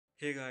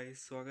Hey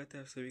guys, स्वागत है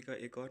आप सभी का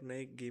एक और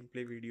नए गेम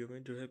प्ले वीडियो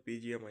में जो है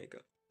BGMI का।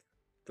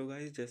 तो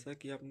गाइस, जैसा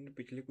कि आपने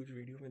पिछले कुछ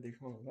वीडियो में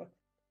देखा होगा,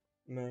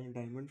 मैं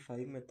डायमंड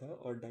 5 में था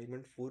और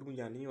डायमंड 4 में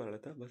जाने ही वाला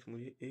था। बस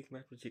मुझे एक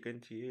मैच में चिकन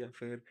चाहिए, या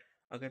फिर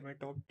अगर मैं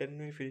टॉप 10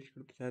 में फिनिश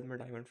करूँ तो शायद मैं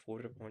डायमंड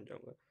 4 में पहुँच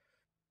जाऊँगा,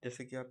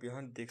 जैसे कि आप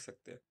यहाँ देख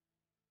सकते हैं।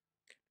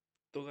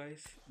 तो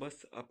गाइस,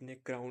 बस अपने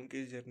क्राउन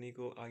की जर्नी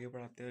को आगे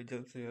बढ़ाते हुए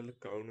जल्द से जल्द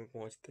क्राउन में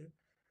पहुँचते हैं।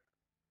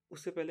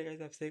 उससे पहले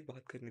गाइस, आपसे एक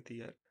बात करनी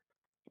थी यार,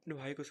 अपने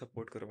भाई को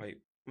सपोर्ट करो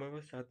भाई। मैं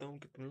बस चाहता हूँ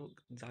कि तुम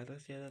लोग ज़्यादा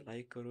से ज़्यादा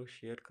लाइक करो,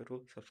 शेयर करो,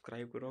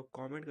 सब्सक्राइब करो और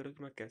कमेंट करो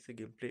कि मैं कैसे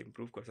गेम प्ले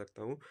इम्प्रूव कर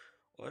सकता हूँ।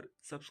 और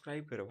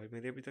सब्सक्राइब करो भाई,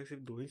 मेरे अभी तक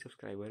सिर्फ 2 ही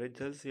सब्सक्राइबर है,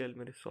 जल्द से जल्द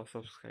मेरे 100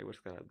 सब्सक्राइबर्स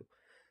करा दो।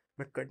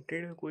 मैं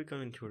कंटेंट में कोई कमी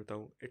नहीं छोड़ता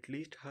हूँ,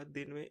 एटलीस्ट हर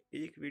दिन में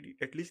एक वीडियो,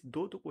 एटलीस्ट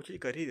 2 तो कोशिश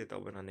कर ही देता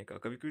हूँ बनाने का,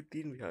 कभी कभी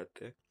 3 भी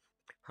आते हैं।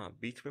 हाँ,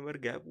 बीच में बार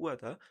गैप हुआ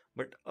था,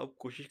 बट अब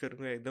कोशिश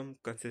करूँगा एकदम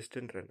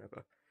कंसिस्टेंट रहने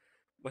का।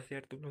 बस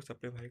यार, तुम लोग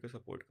अपने भाई को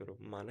सपोर्ट करो।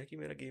 माना कि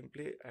मेरा गेम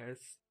प्ले एज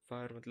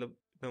फार मतलब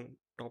एकदम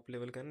टॉप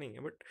लेवल का नहीं है,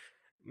 बट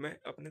मैं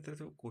अपने तरफ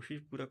से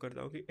कोशिश पूरा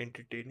करता हूँ कि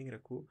एंटरटेनिंग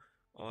रखूँ।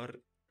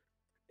 और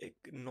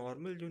एक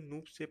नॉर्मल जो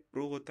नूब से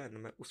प्रो होता है ना,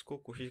 मैं उसको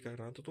कोशिश कर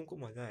रहा हूँ, तो तुमको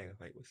मज़ा आएगा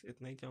भाई। बस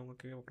इतना ही चाहूँगा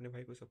कि आप अपने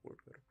भाई को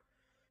सपोर्ट करो,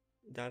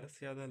 ज़्यादा से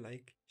ज़्यादा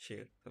लाइक,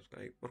 शेयर,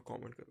 सब्सक्राइब और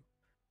कमेंट करो।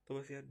 तो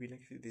बस यार, बिना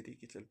किसी देरी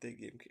के चलते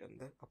गेम के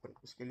अंदर अपन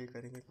उसके लिए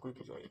करेंगे कोई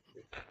ज्वाइन ठीक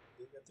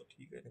है, तो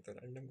ठीक है, नहीं तो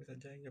रैंडम के साथ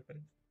जाएंगे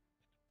अपन।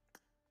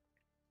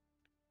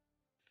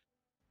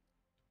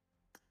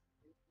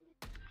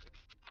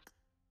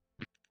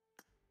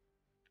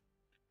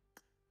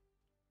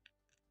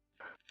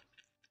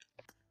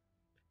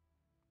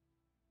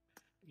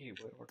 एक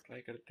बार और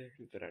ट्राई करते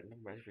हैं, तो रैंडम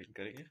मैच विन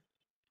करेंगे।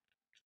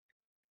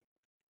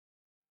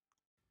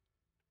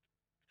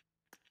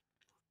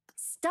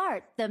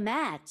 Start the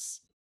match.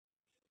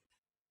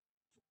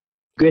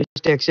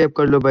 Request accept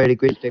कर लो भाई,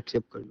 रिक्वेस्ट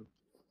एक्सेप्ट कर लो।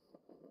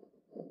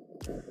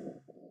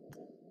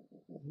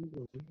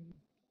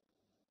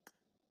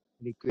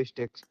 रिक्वेस्ट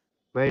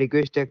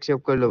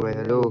एक्सेप्ट कर लो भाई।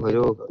 Hello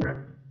hello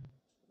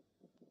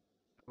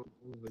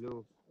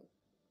hello.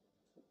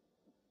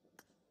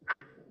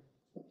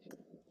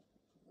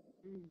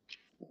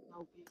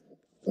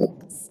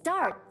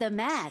 Start the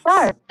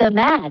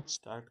match.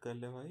 Start कर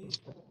ले भाई।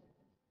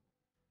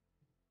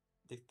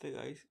 देखते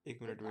गाइस,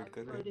 1 मिनट वेट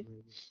करके,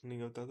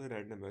 नहीं होता तो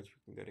रैंडम मैच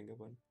विन करेंगे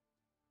अपन।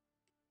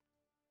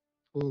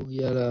 हो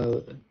गया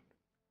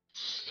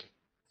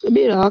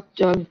अभी रात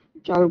चाल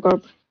चालू कर।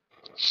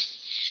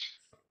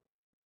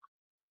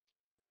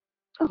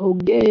 हो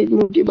गया, एक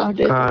मोठी बात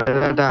है।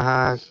 खाना था,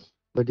 हाँ,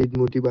 बड़ी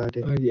मोठी बात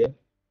है।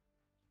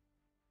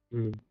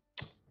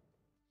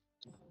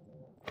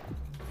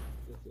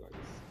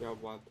 क्या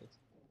बात है।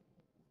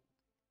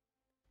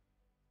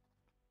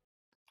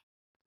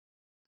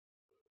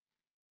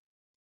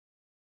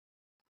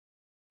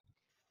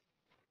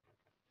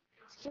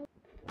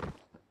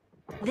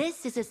 This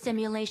is a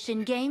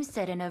simulation game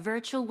set in a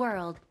virtual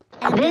world.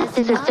 This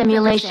is a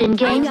simulation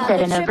game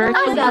set in a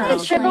virtual I got the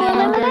world triple and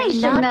does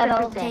elimination not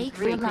medal. represent Take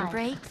real frequent life.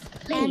 breaks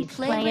Please and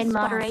play play in responsibly.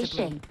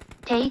 moderation.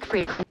 Take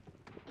frequent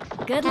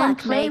Good and luck,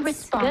 play mates.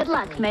 responsibly. Good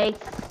luck,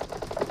 mates.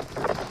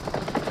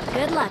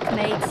 Good luck,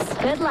 mates.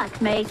 Good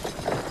luck, mates.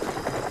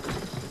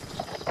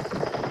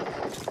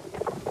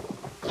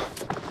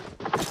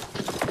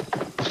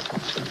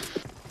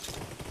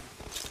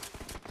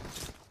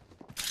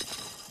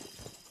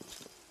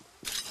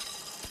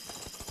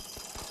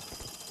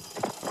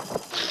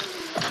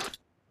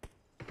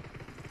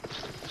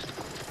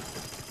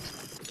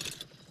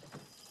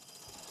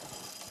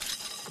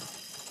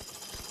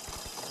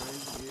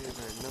 Guys, ये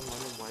random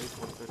वाले mic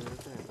on कर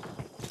रहता है ना।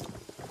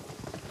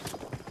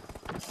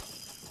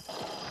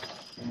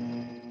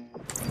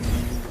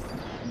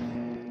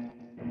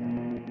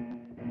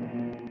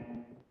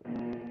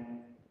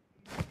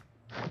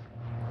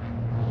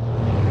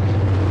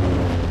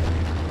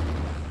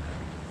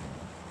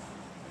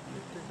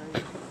 देखते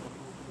guys,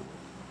 अपन को बोलो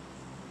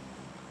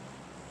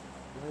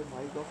भाई,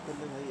 माइक ऑफ कर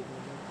ले भाई, 1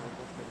 मिनट माइक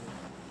ऑफ कर ले।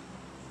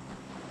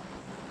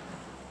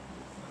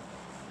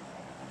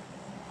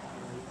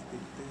 गाइस,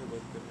 देखते हैं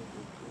बंद करने को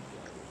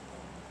क्या बोलता है।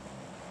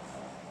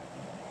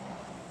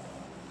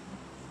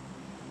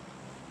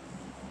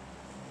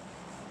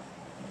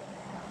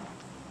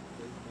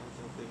 गाइस, ना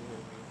चाहते हुए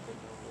म्यूट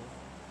करना होगा।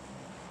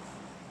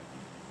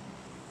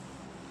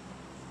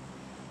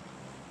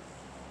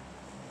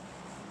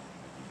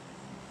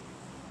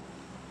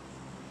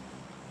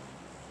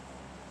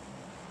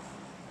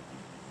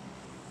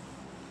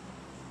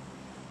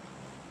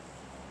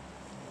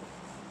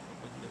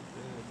 अपन चलते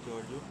हैं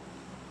जॉर्जो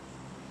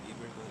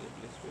इवेंट वाले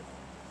प्लेस पे।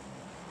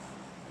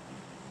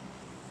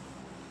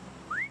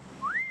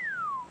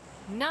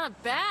 Not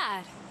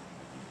bad.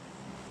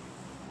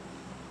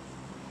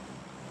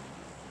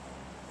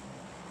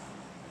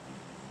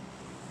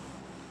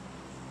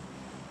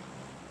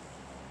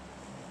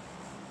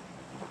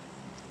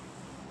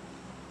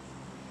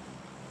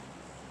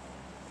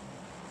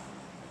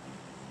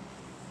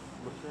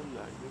 बस यार,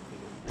 लैंडिंग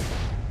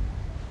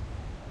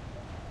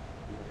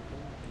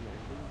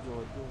लैंडिंग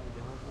जॉर्जो में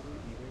जहाँ पर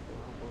इवेंट है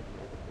वहाँ बहुत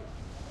लैग है।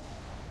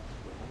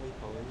 भाई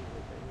हवा ही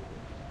नहीं कहीं पे।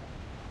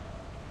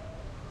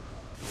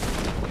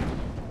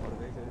 और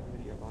गाइस अगर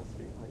मेरी आवाज़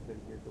थोड़ी हाई लग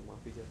रही है तो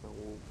माफ़ी चाहता हूँ,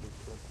 वो मुझे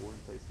थोड़ा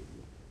कोल्ड था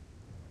इसीलिए।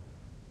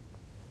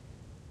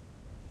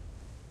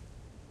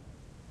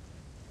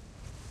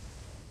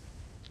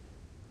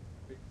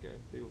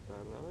 कैसे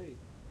उतार रहा भाई?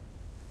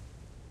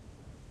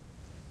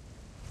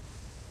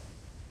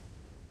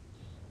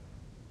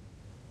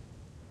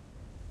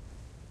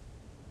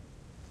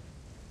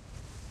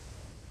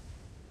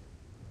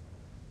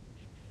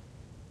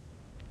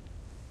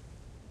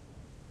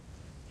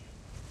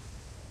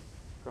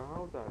 कहाँ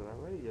उतार रहा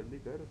है भाई, जल्दी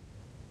कर।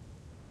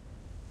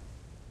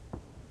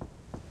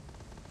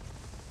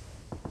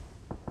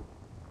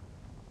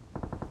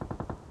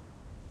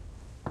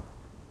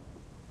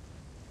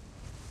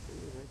 सही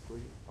है भाई,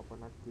 कोई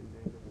अपन आज किल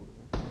लेने के मूड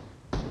में।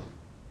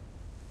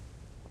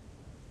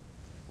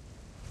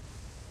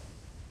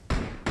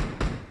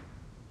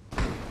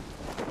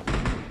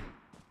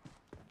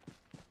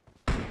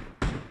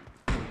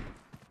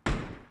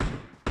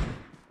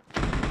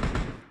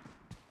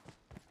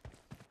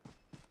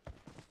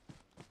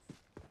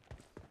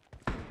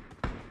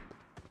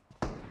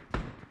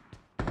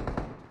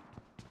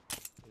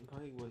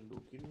 भाई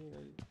बंदूक ही नहीं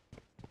आई,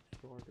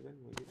 शॉटगन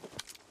मुझे।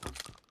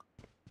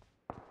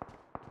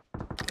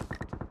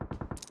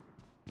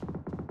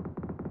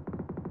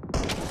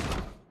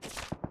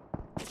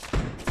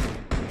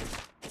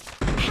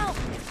 Help!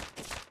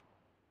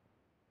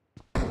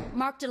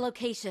 Marked a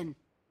location.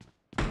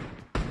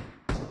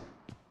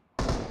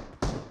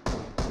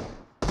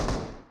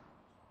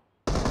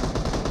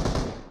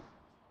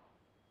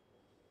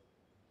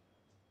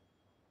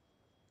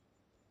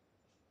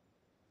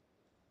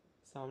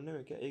 सामने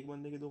में क्या एक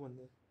बंदे के दो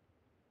बंदे?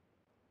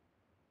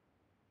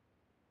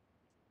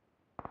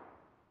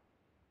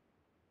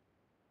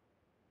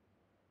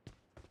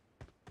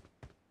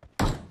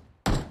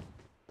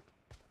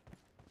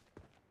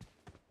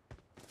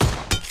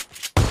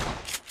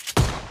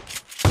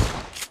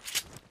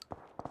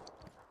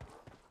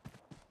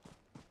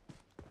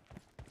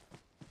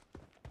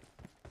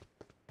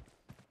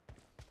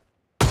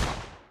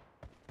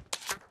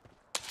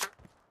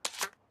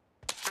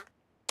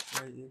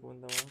 भाई एक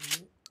बंदा और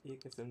में,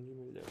 एक एसएमजी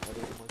मिल जाएगा।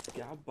 अरे मस्त,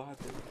 क्या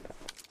बात है,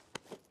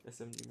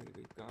 एसएमजी मिल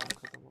गई, काम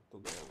खत्म, अब तो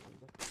गया वो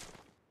बंदा।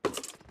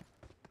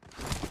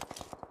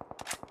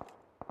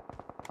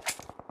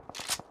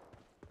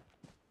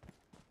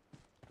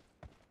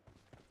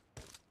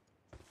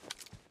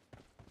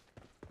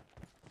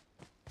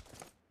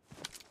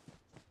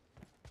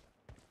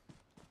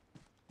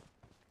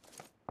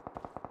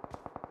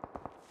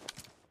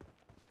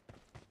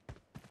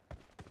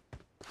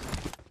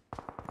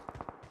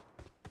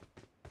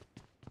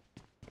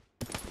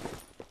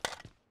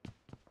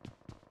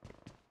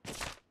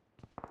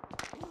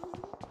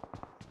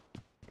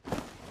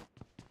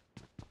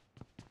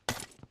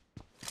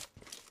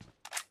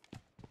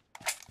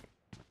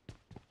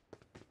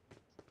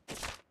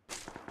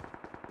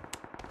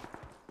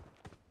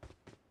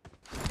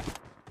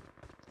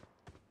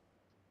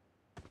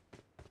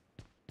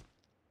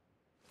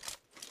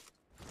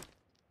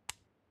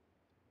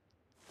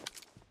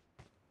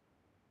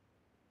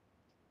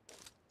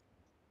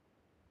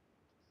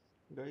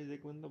 गाइस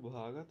एक बंदा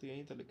भागा तो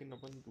यहीं था, लेकिन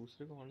अपन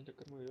दूसरे को मारने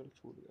चक्कर में इधर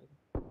छूट गया था।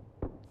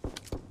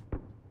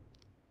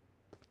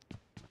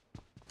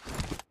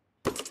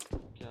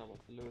 क्या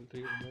बात है, लेवल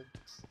 3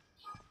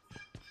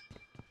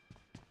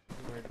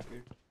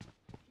 मेडकिट।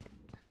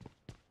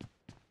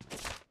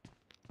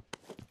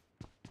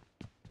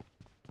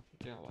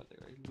 क्या बात है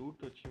गाइस, लूट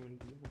तो अच्छी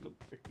मिलती है,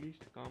 मतलब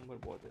एटलीस्ट काम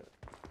पर बहुत है।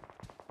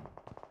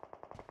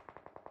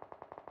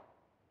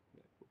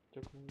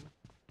 चुप नहीं।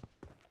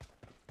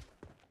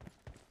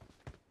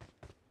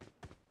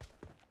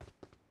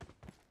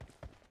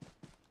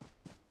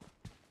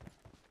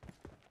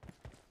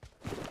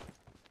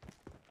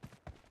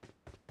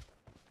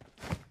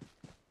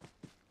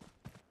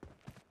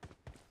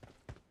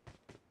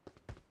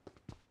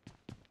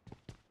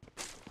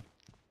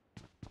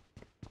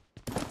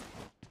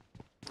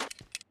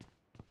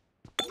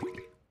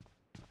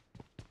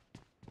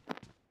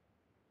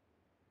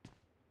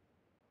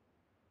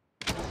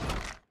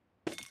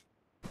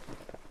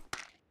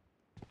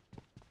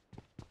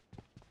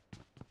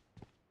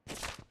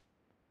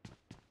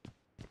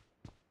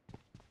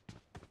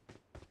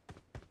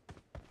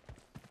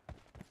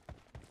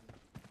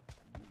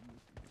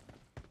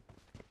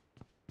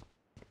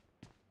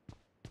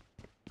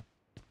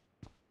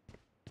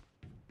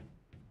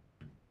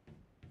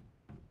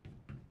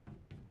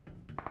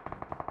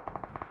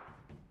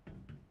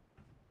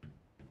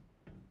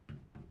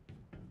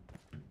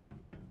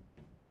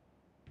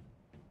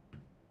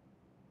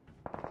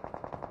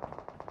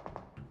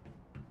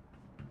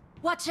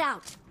 Watch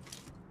out!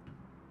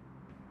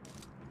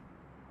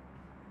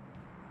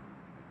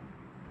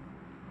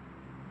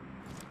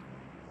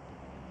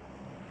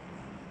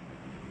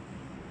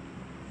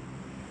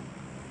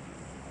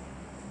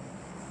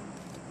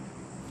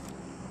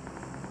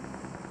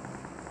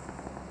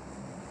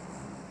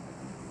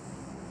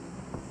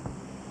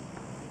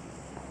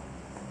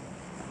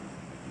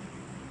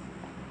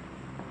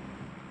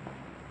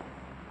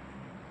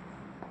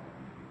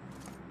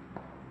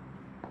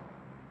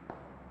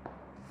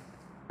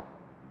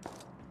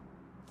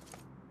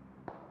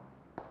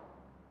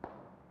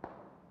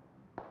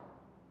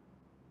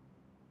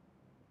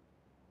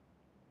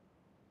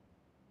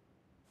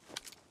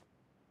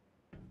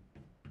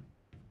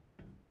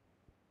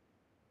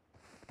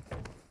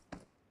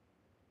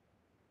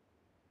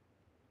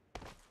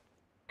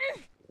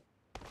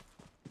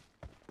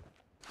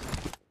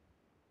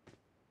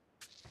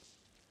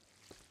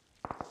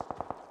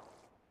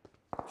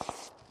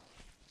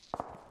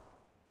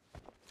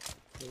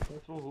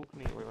 बस वो हुक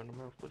नहीं हुआ वरना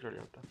मैं उसको चढ़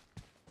जाता।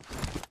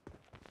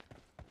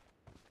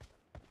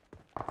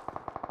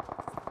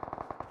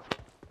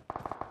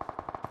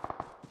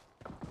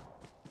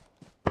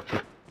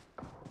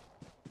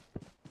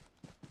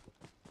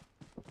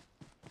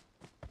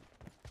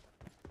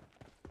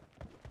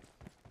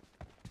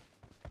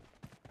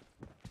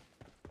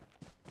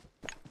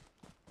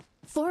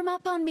 Form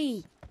up on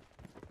me.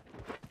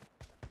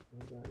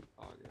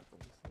 आ गया पर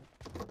इससे।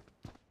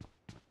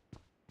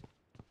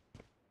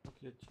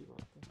 ओके अच्छी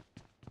बात है।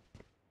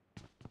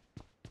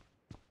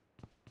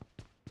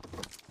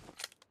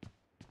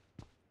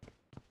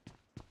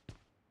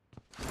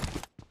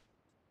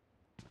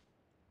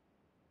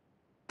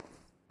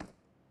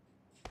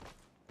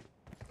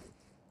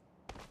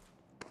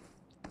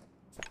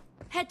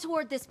 Head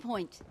toward this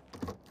point.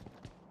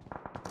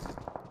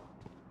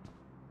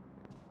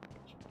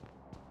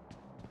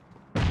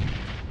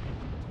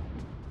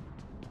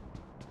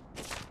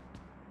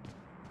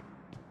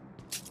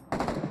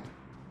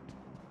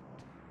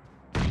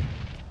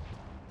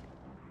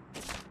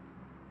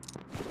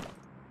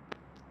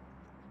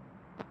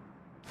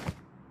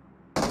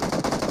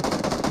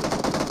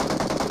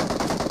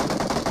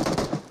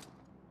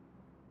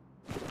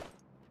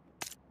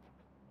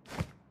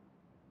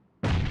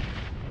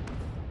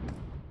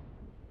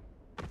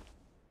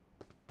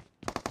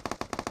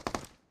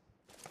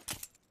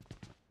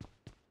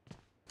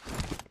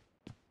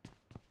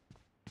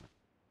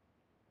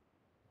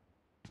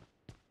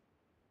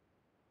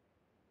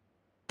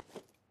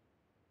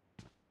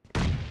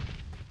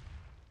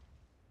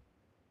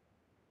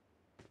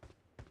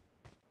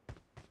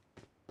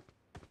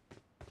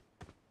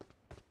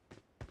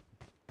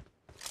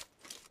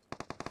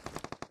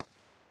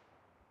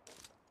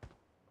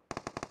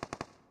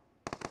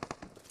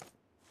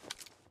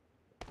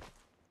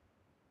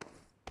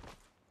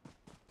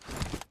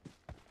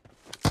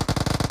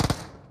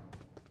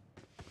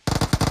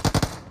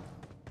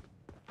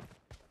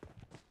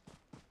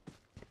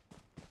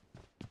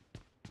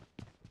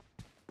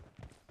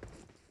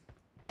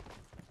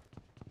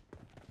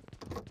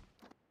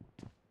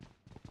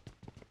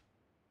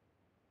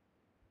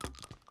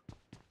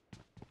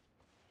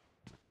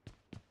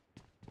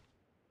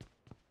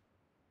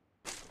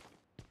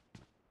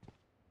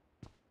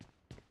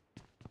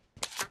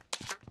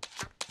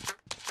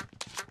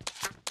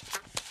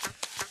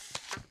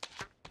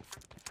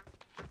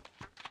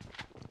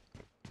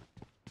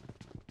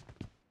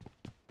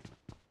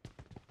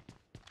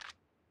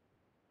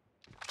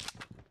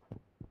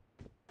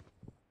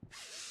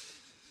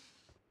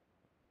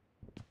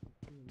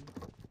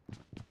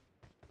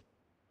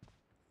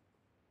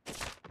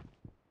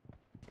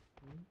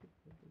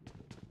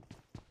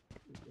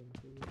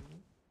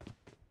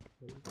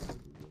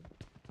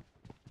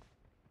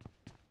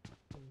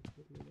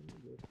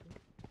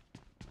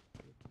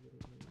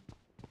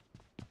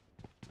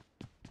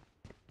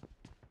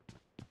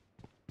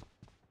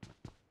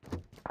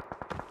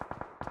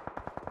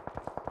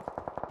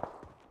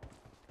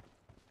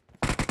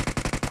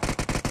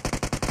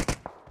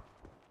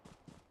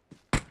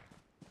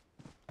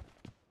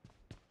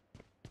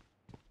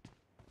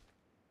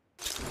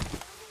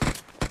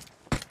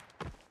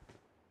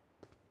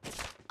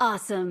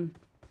 Awesome.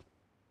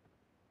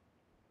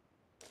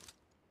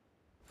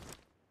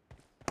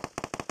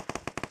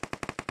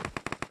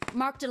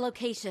 Marked a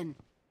location.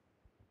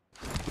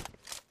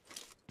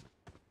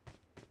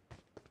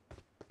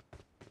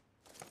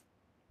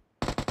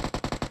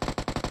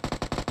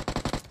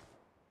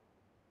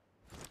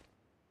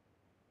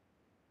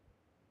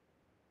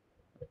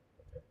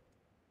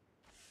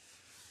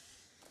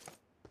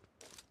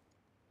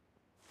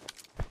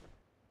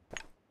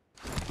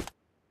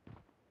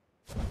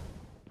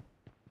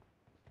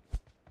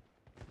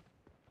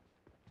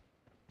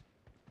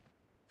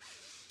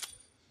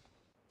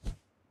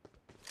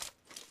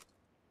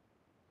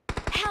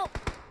 Help!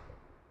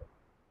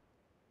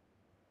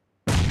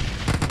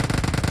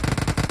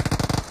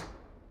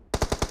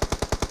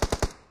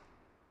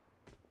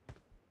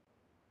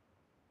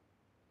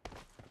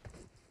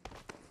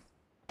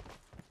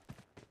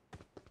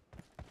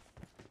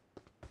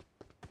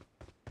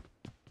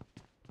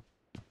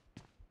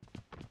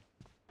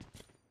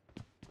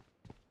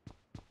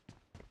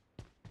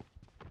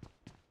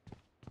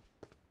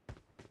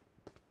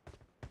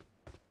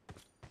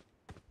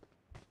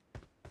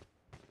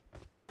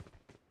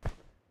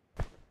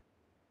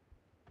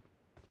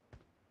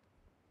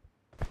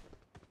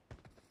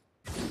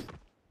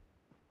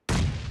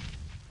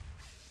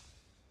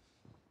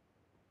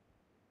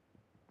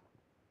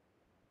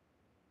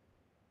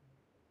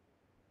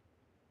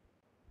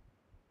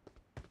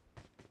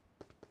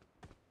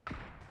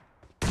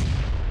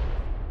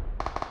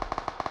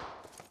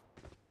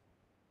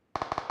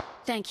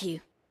 Thank you.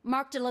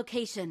 Marked a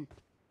location.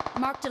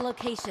 Marked a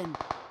location.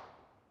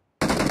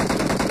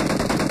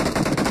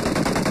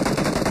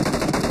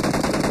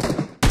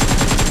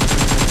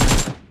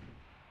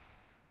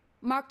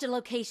 Marked a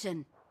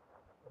location.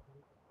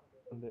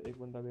 एक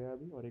बंदा गया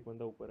अभी और एक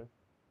बंदा ऊपर है।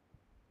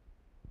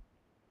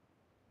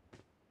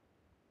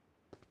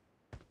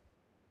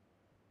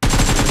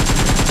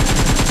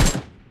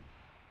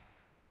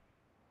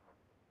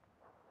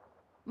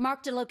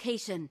 Marked a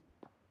location.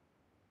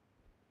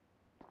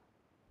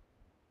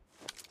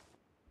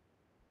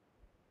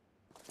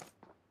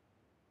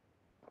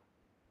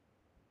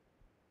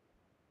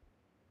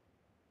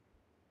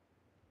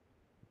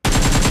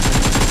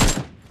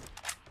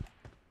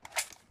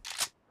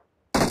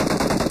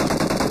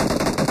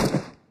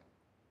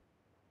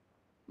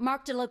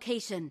 Marked a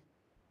location.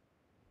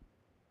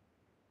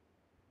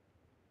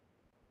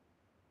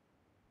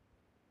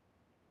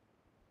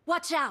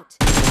 Watch out!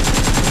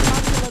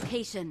 Marked a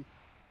location.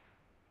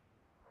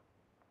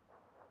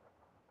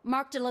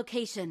 Marked a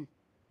location.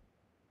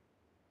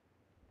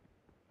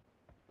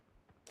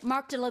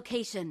 Marked a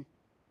location.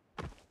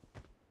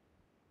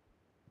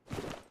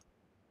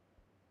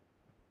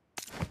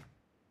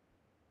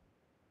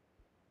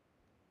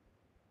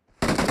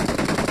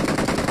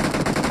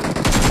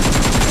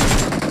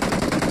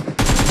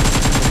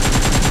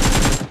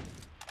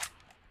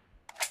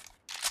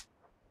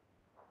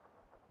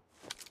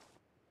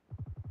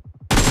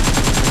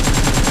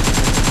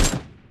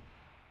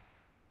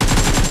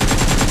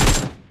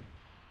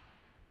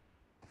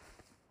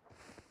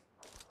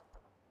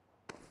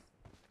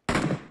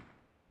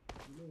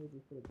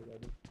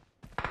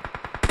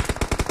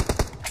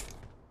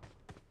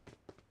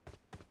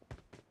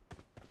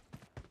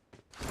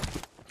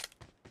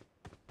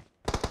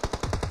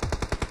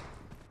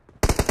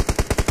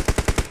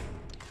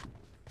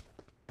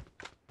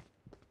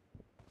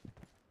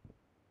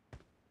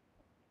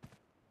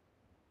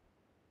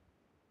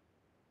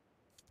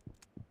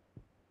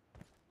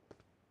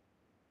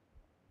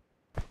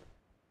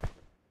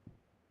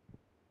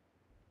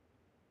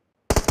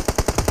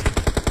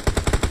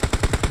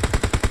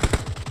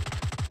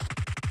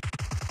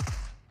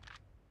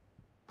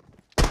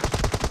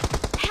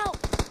 Help!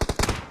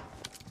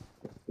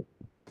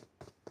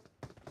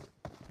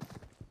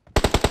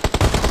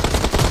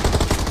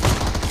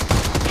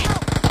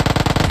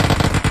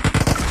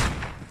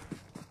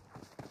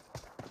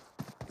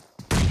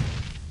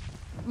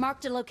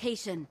 Marked a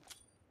location.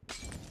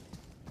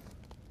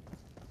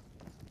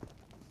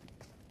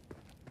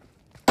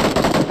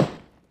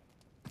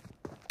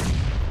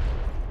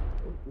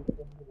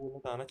 बोला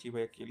था आना चाहिए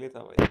भाई, अकेले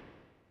था भाई।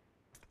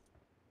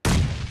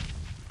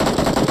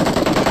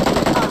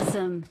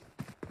 Awesome.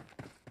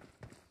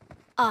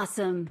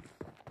 Awesome.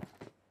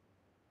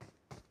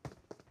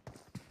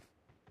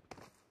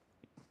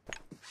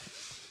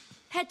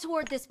 Head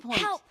toward this point.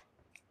 Help!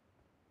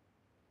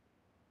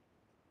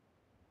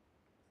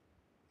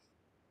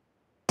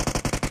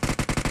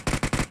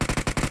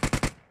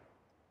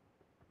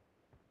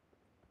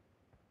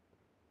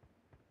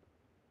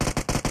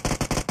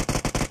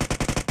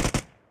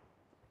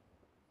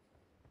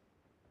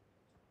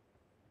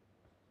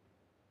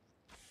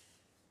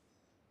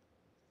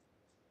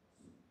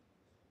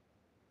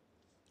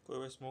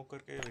 कोई स्मोक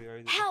करके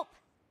रिवाइव दे। Help!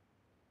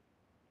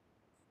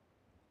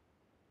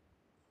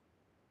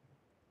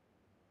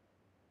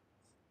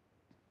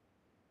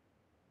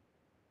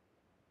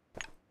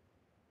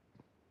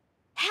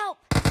 Help!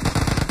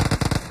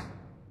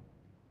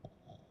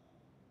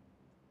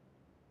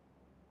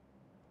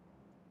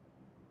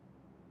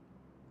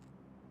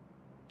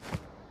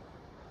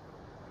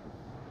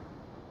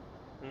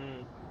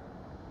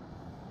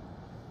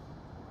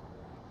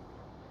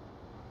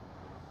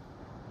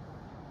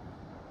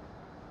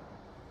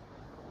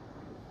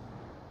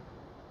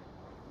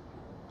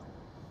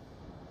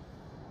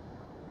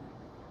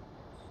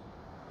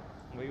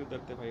 वही उधर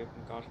थे भाई,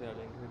 अपनी कार से आ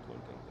जाएंगे फिर जोन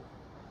के अंदर।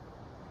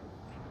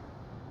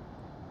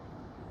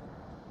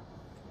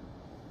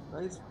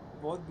 गाइस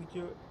बहुत बीच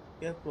में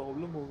क्या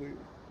प्रॉब्लम हो गई,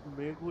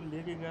 मेरे को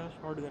लेके गया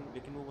शॉट गन,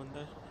 लेकिन वो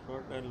बंदा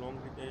शॉर्ट लॉन्ग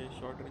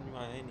शॉर्ट रेंज में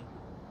आया ही नहीं।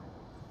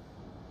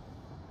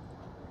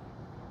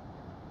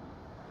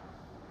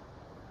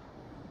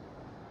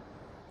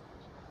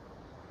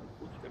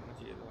 पुश करना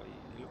चाहिए था भाई,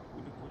 ये लोग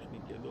पूरी पुश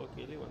नहीं किया, दो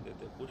अकेले बंदे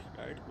थे, पुश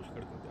टाइट पुश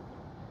करते थे अपन।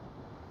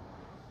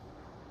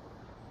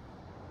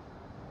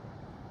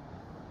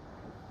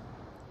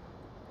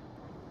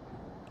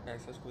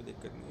 ऐसा कोई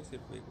दिक्कत नहीं है,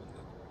 सिर्फ एक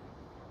बंदा था।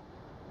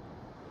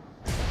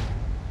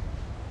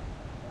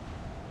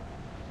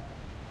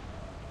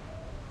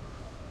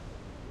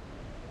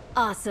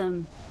 Awesome.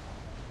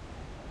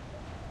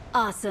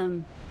 Awesome.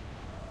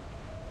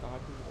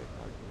 काट नहीं भाई,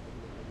 काट नहीं।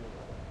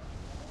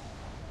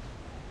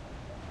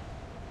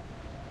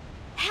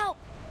 Help!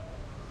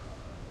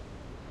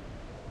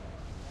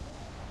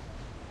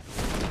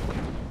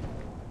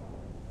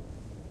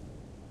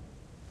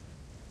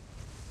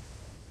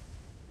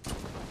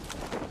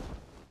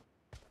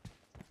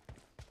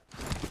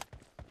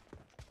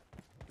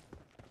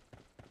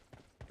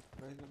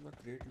 गाइस मैं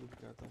क्रेट लूट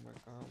के आता हूँ, मैं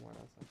कहाँ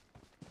मारा था।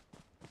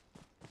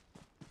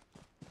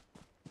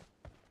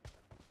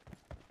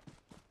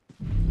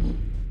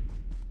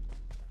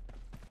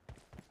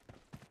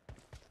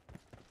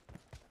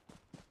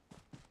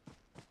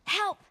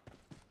 Help!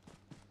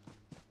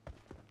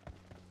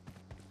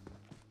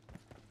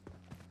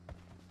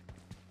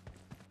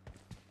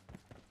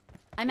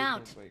 I'm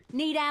out.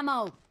 Need ammo.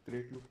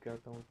 Crate लूट के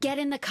आता हूँ। Get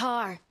in the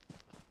car.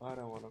 आ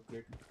रहा हूँ,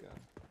 क्रेट लूट के आ रहा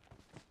हूँ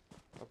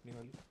अपनी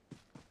वाली।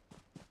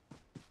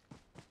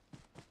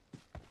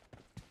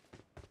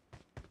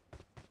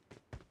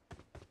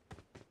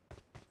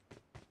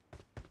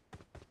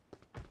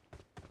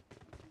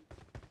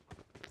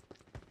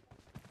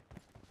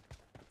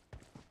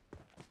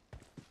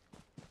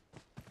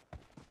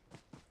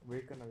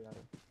 वेट करना जा रहा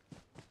है।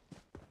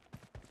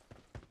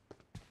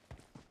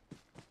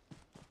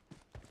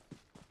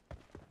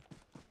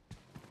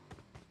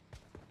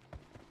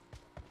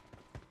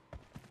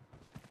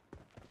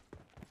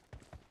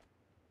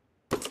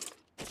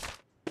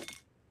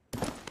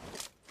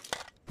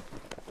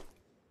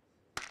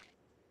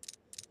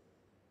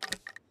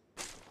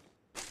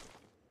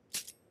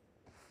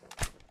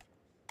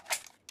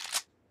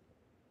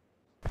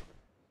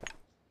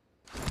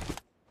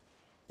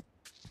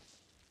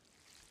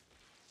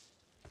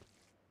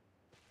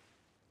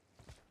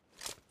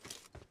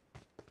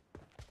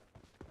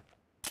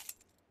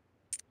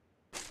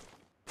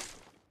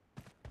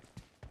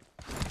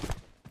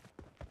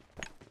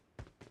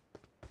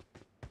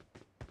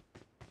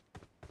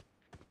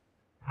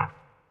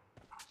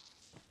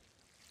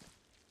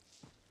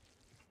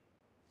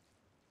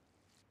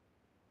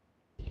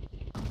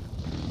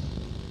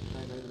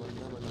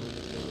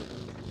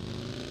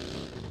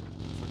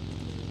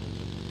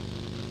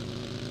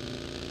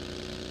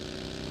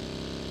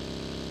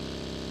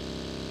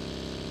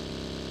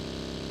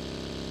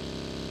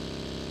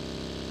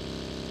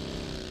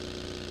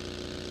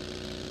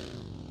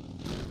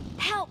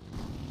 Help!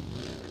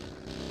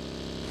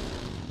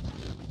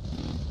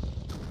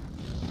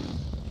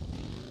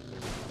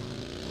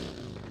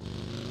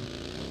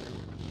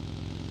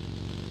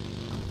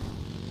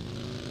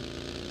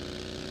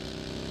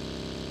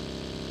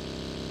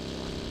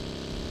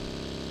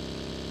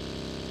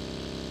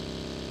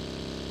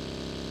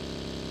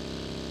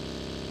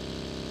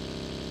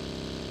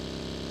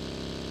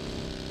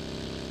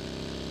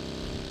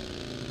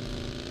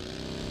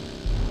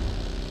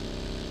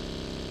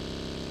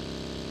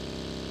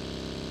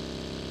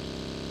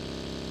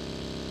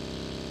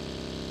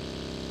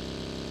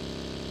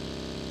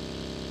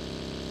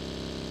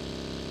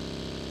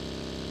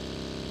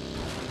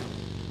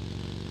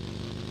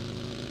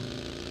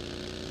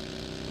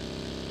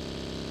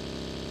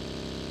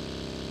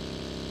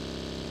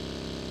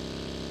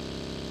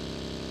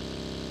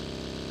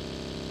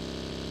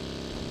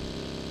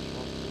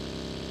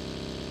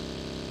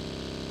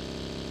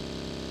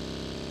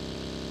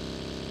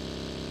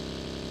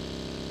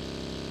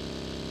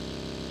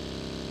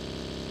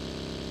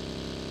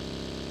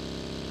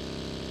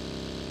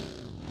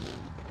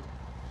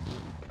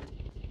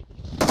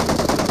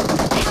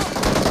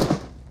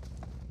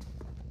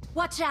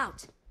 Watch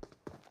out!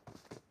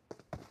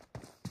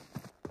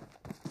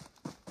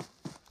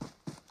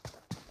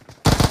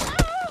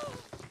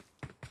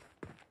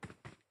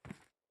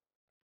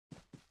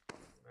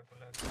 मैं को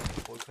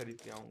लगा और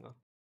खरीद के आऊंगा।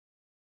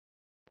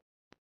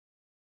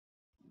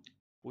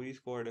 पूरी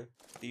स्क्वाड है,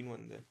 3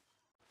 बंदे।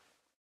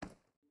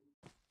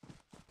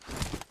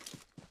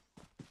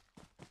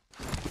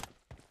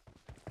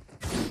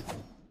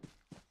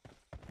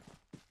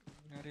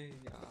 अरे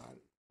यार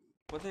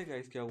पता है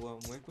गाइस क्या हुआ,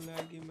 मेरे को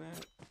लगा कि मैं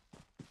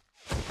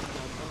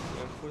आता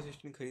हूँ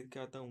M416 खरीद के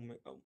आता हूँ मैं।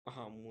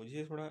 हाँ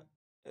मुझे थोड़ा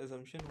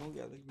एजम्पशन हो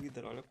गया था क्योंकि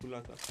दरवाजा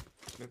खुला था,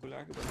 मेरे को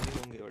लगा कि बंदे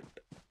होंगे, बट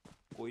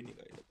कोई नहीं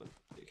गाइस। अपन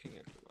देखेंगे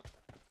अगली बार,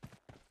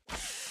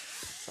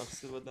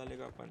 सबसे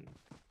बदलेगा अपन।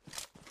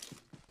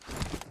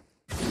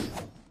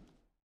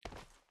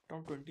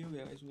 टॉप 20 हो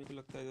गया गाइस, मेरे को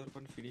लगता है इधर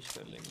अपन फिनिश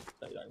कर लेंगे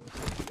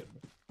डायमंड में।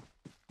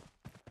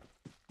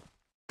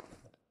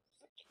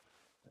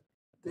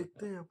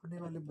 देखते हैं अपने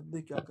वाले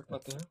बंदे क्या कर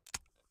पाते हैं।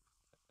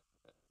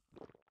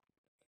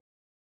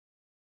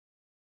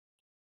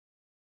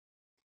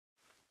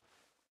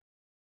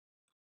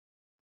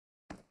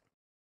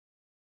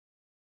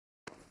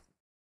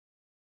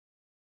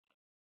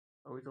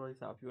 अभी तो भाई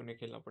साफियों ने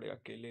खेलना पड़ेगा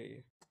अकेले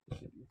ये,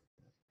 इसीलिए।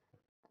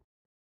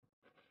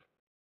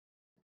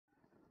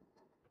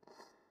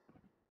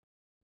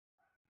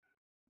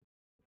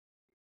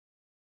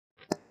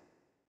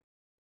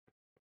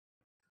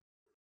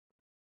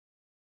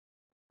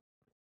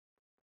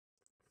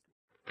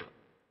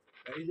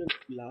 भाई जब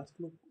लास्ट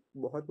में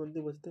बहुत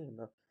बंदे बचते हैं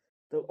ना,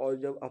 तो और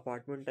जब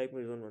अपार्टमेंट टाइप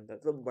में जोन बनता है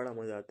तो बड़ा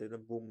मजा आता है,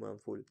 एकदम boom bam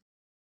full.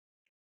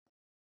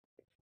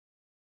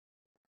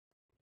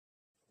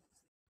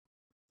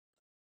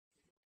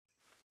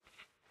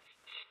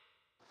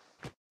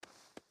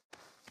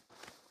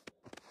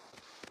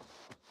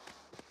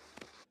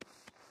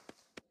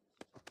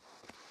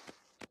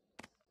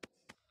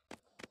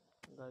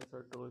 Guys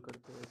sir troll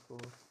करते हैं इसको।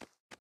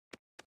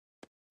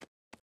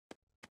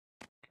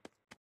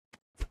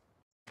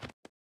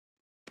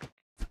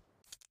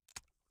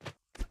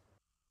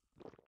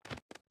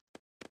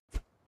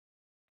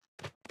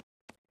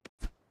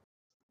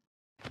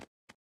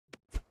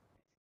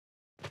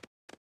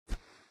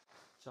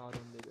 चार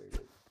बंदे गए,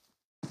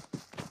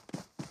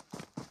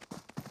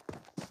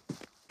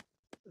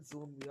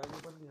 जोन भी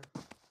आगे बन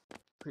गया,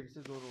 फिर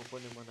से जोन ओपन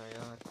है बना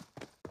यार।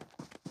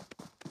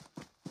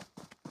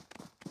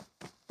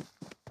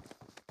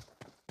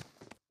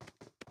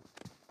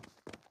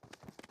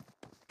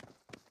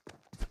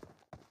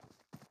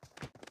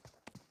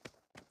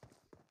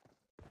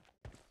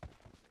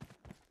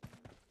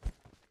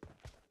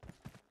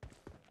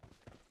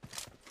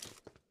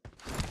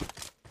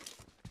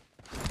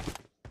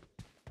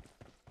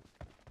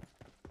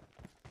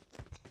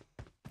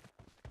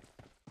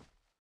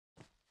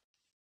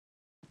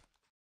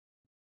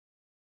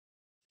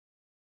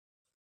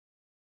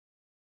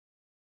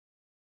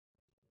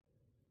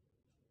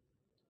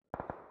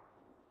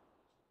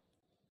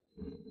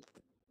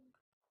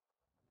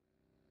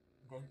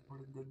 गाइस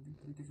बड़ी गंदी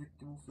तरीके से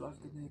कैमोफ्लेज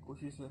करने की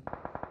कोशिश है।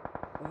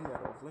 अरे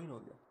यार ऑफलाइन हो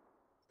गया।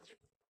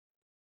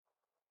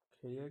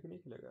 खेलेगा कि नहीं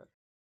खेलेगा यार?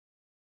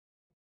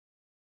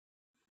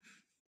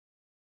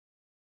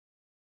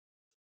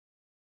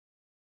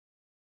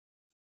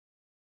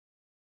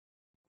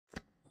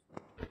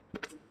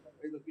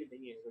 भाई तो ये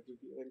नहीं आएगा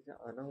क्योंकि अगर इसे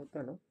आना होता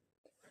है ना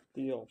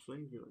तो ये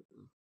ऑफलाइन क्यों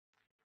होता है?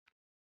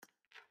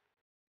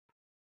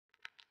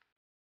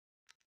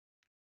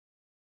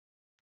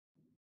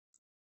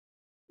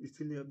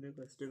 इसीलिए अपने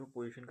को एसटे को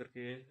पोजीशन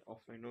करके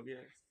ऑफलाइन हो गया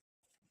है।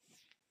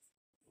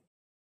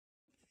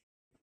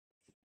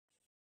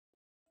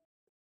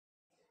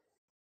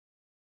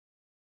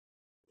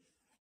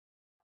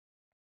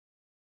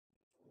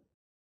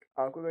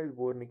 आपको गाइस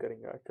बोर नहीं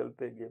करेंगे, आज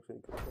चलते हैं गेम से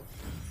निकलते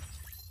हैं।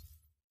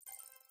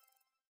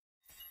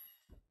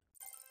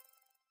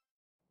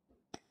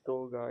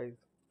 तो guys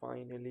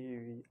finally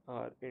we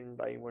are in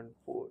diamond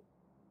 4।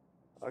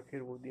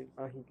 आखिर वो दिन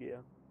आ ही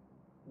गया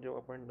जब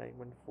अपन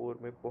डायमंड 4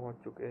 में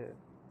पहुंच चुके हैं।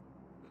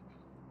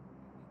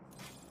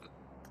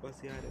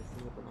 बस यार ऐसे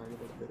ही अपन आगे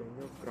बढ़ते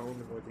रहेंगे और क्राउन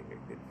में पहुंचेंगे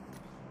एक दिन।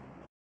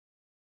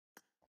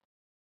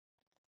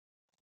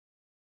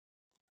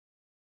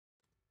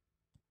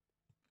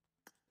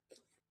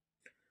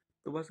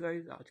 तो बस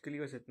गाइस आज के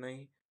लिए बस इतना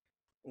ही।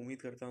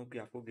 उम्मीद करता हूँ कि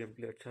आपको गेम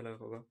प्ले अच्छा लगा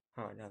होगा।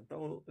 हाँ जानता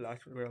हूँ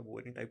लास्ट में थोड़ा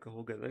बोरिंग टाइप का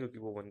हो गया था क्योंकि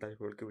वो बंदा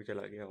छोड़ के भी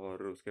चला गया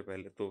और उसके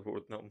पहले तो वो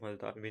उतना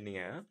मज़ेदार भी नहीं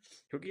आया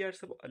क्योंकि यार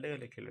सब अलग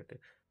अलग खेल रहे थे।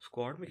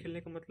 स्क्वाड में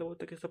खेलने का मतलब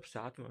होता है कि सब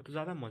साथ में हो तो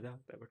ज़्यादा मज़ा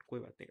आता है, बट कोई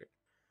बात नहीं।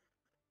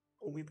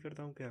 उम्मीद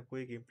करता हूँ कि आपको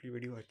ये गेम प्ले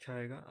वीडियो अच्छा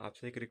आएगा।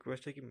 आपसे एक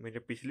रिक्वेस्ट है कि मेरे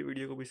पिछली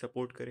वीडियो को भी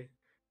सपोर्ट करें।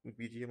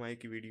 बीजीएमआई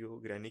की वीडियो,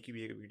 ग्रैनी की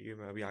भी एक वीडियो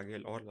मैं अभी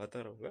आगे और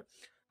लाता रहूँगा।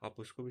 आप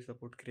उसको भी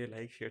सपोर्ट करिए,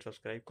 लाइक शेयर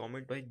सब्सक्राइब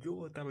कमेंट भाई जो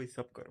होता है भाई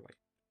सब करो भाई।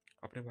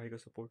 अपने भाई को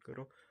सपोर्ट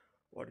करो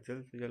और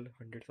जल्द से जल्द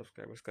 100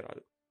 सब्सक्राइबर्स करा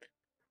दो।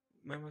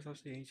 मैं बस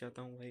आपसे यही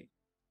चाहता हूँ भाई,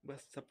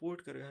 बस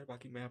सपोर्ट करो यार,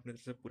 बाकी मैं अपने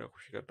तरफ से पूरा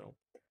कोशिश करता हूँ।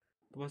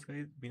 तो बस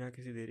कहीं बिना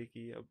किसी देरी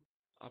की अब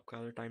आपका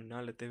ज़्यादा टाइम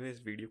ना लेते हुए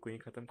इस वीडियो को यहीं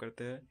ख़त्म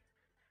करते हैं।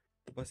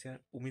 तो बस यार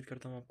उम्मीद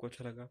करता हूँ आपको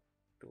अच्छा लगा।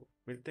 तो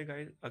मिलते हैं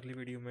गाइस अगली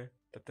वीडियो में,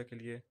 तब तक के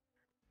लिए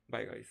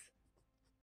बाय गाइस।